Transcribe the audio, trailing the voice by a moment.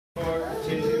4,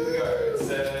 changing the guard,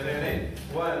 7, 8,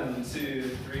 1,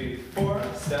 2, 3, 4,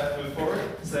 step, move forward,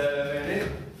 7, 8,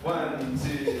 1,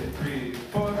 2, 3,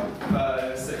 4,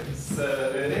 5, 6,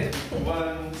 7, 8,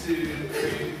 1, 2,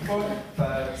 3, 4,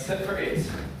 5, step for 8,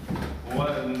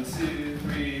 1, 2,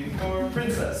 3, 4,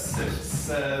 princess, 6,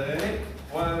 7, 8,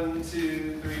 1,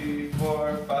 2, 3,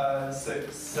 4, 5,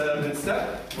 6, 7,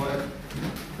 step, 1,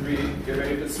 3, get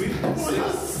ready for the sweep,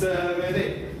 6, 7,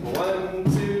 8, 1,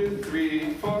 2,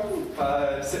 3, 4,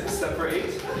 5, 6, step for 8,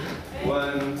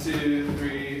 1, 2,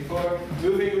 3, 4,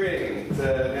 moving ring,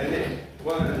 7, 8,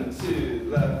 1, 2,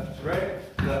 left, right,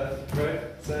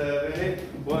 7, 8,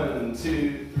 1,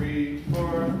 2, 3,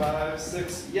 4, 5,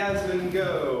 6, Yasmin,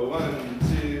 go, 1,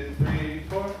 2, 3,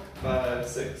 4, 5,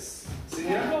 6,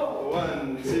 Sinya,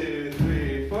 1, 2,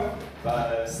 3, 4,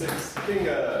 5, 6,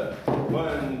 Kinga,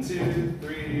 1, 2,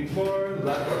 3, 4,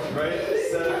 left, right,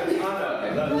 7,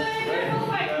 Anna,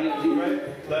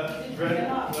 left,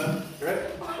 right,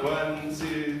 1,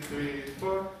 2, 3,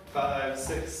 4, 5,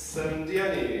 6, 7,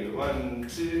 Diani, 1,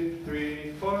 2,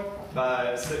 3, 4,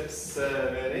 5, 6,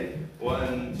 7, 8,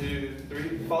 1, 2,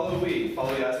 3, follow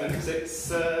Yasmin, 6,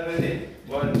 7, 8,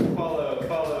 1,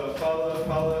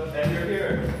 follow, and you're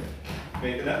here.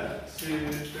 Make it up,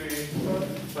 2, 3, 4,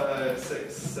 5,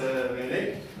 6, 7,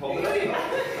 8,